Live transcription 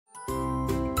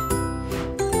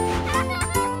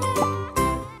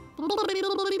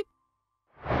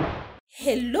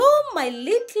Hello, my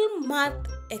little math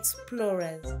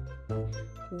explorers.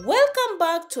 Welcome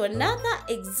back to another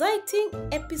exciting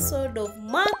episode of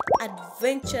Math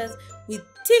Adventures with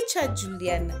Teacher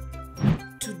Juliana.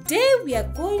 Today we are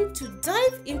going to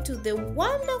dive into the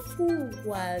wonderful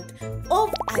world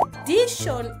of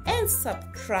addition and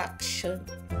subtraction.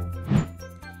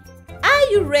 Are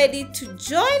you ready to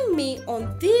join me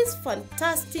on this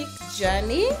fantastic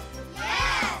journey?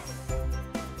 Yes!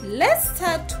 Let's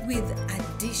start with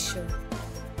addition.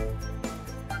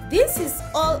 This is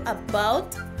all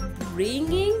about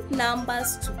bringing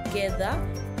numbers together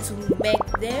to make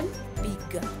them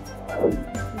bigger.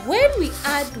 When we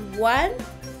add 1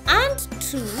 and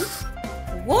 2,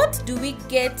 what do we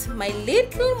get, my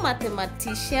little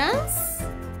mathematicians?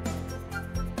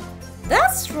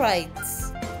 That's right.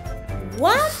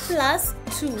 1 plus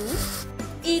 2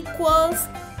 equals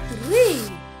 3.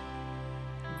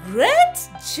 Great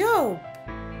job!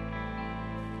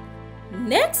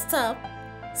 Next up,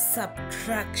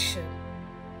 subtraction.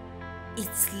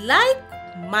 It's like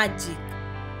magic,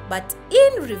 but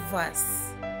in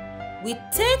reverse. We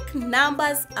take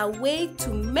numbers away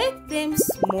to make them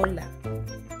smaller.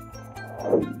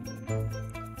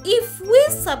 If we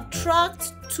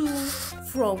subtract 2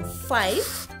 from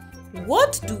 5,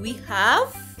 what do we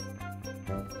have?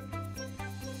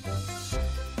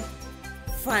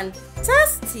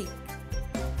 Fantastic!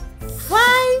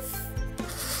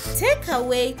 5 take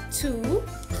away 2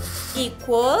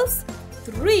 equals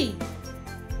 3.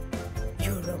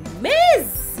 You're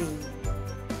amazing!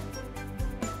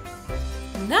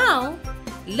 Now,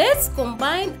 let's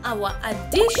combine our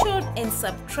addition and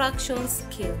subtraction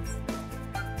skills.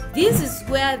 This is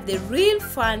where the real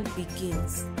fun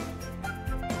begins.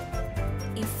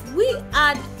 If we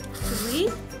add 3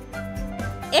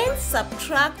 and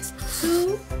subtract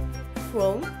 2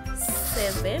 from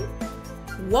 7,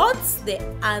 what's the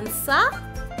answer?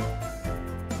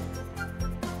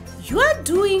 You are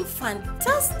doing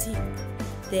fantastic.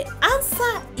 The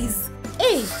answer is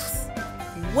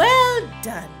 8. Well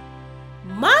done.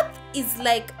 Math is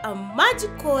like a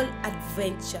magical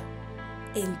adventure,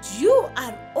 and you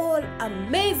are all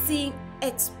amazing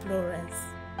explorers.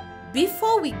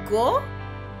 Before we go,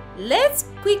 let's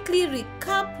quickly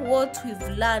recap what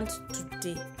we've learned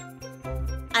today.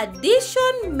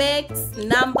 Addition makes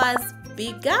numbers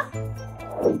bigger,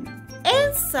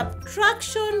 and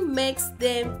subtraction makes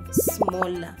them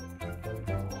smaller.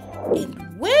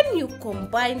 And when you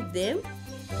combine them,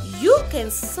 you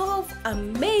can solve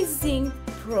amazing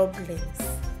problems.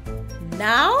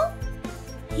 Now,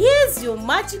 here's your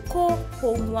magical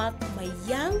homework, my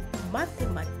young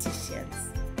mathematicians.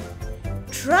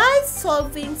 Try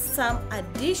solving some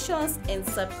additions and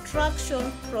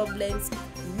subtraction problems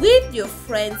with your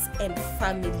friends and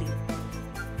family.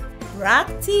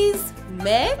 Practice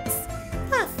makes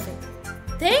perfect.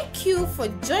 Thank you for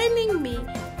joining me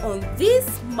on this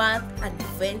math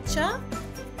adventure.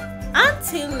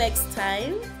 Until next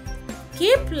time,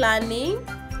 keep learning,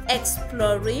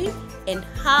 exploring, and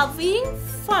having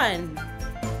fun.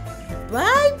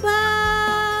 Bye-bye.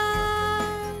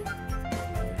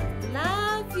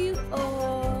 Love you all.